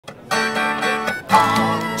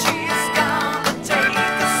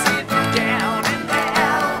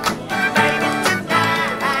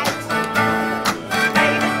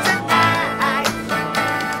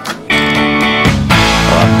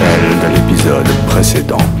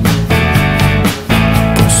précédent.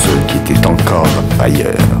 Pour ceux qui étaient encore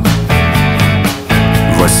ailleurs,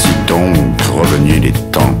 voici donc revenus les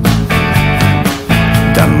temps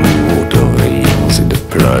d'amour, de rires et de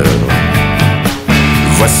pleurs.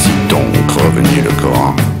 Voici donc revenu le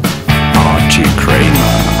grand Archie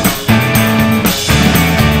Kramer.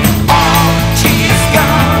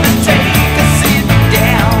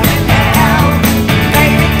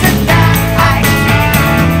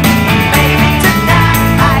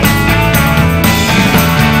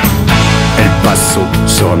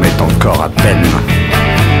 Se remet encore à peine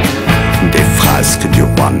des frasques du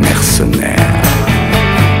roi mercenaire.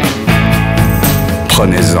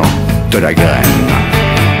 Prenez-en de la graine,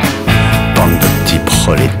 bande de petits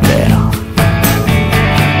prolétaires.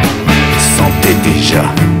 Sentez déjà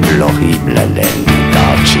l'horrible haleine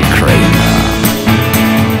d'Archie Kramer.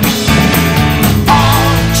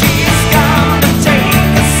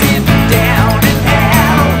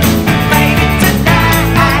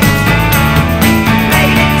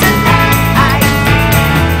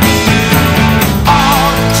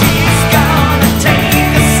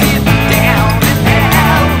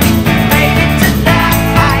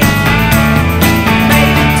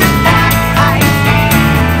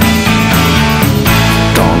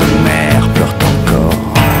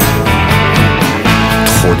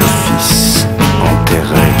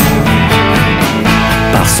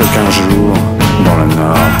 Qu'un jour, dans le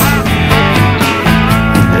Nord,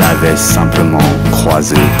 il l'avait simplement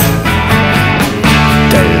croisé.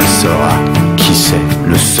 Tel sera, qui sait,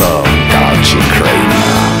 le sort d'Archie Kramer.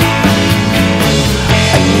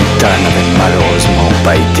 Anita n'avait malheureusement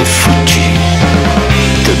pas été foutue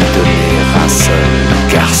de lui donner un seul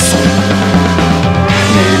garçon,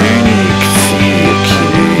 mais l'unique fille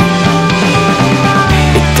qu'il eut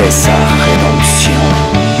était sa rédemption.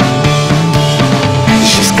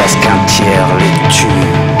 Jusqu'à ce qu'un tiers les tue,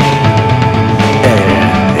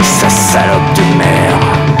 elle et sa salope de mère.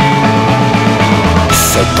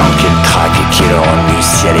 7 ans qu'il traque et qu'il remue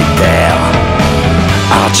ciel et terre.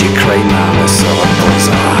 Archie Kramer ne se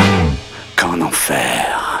reposera qu'en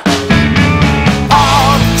enfer.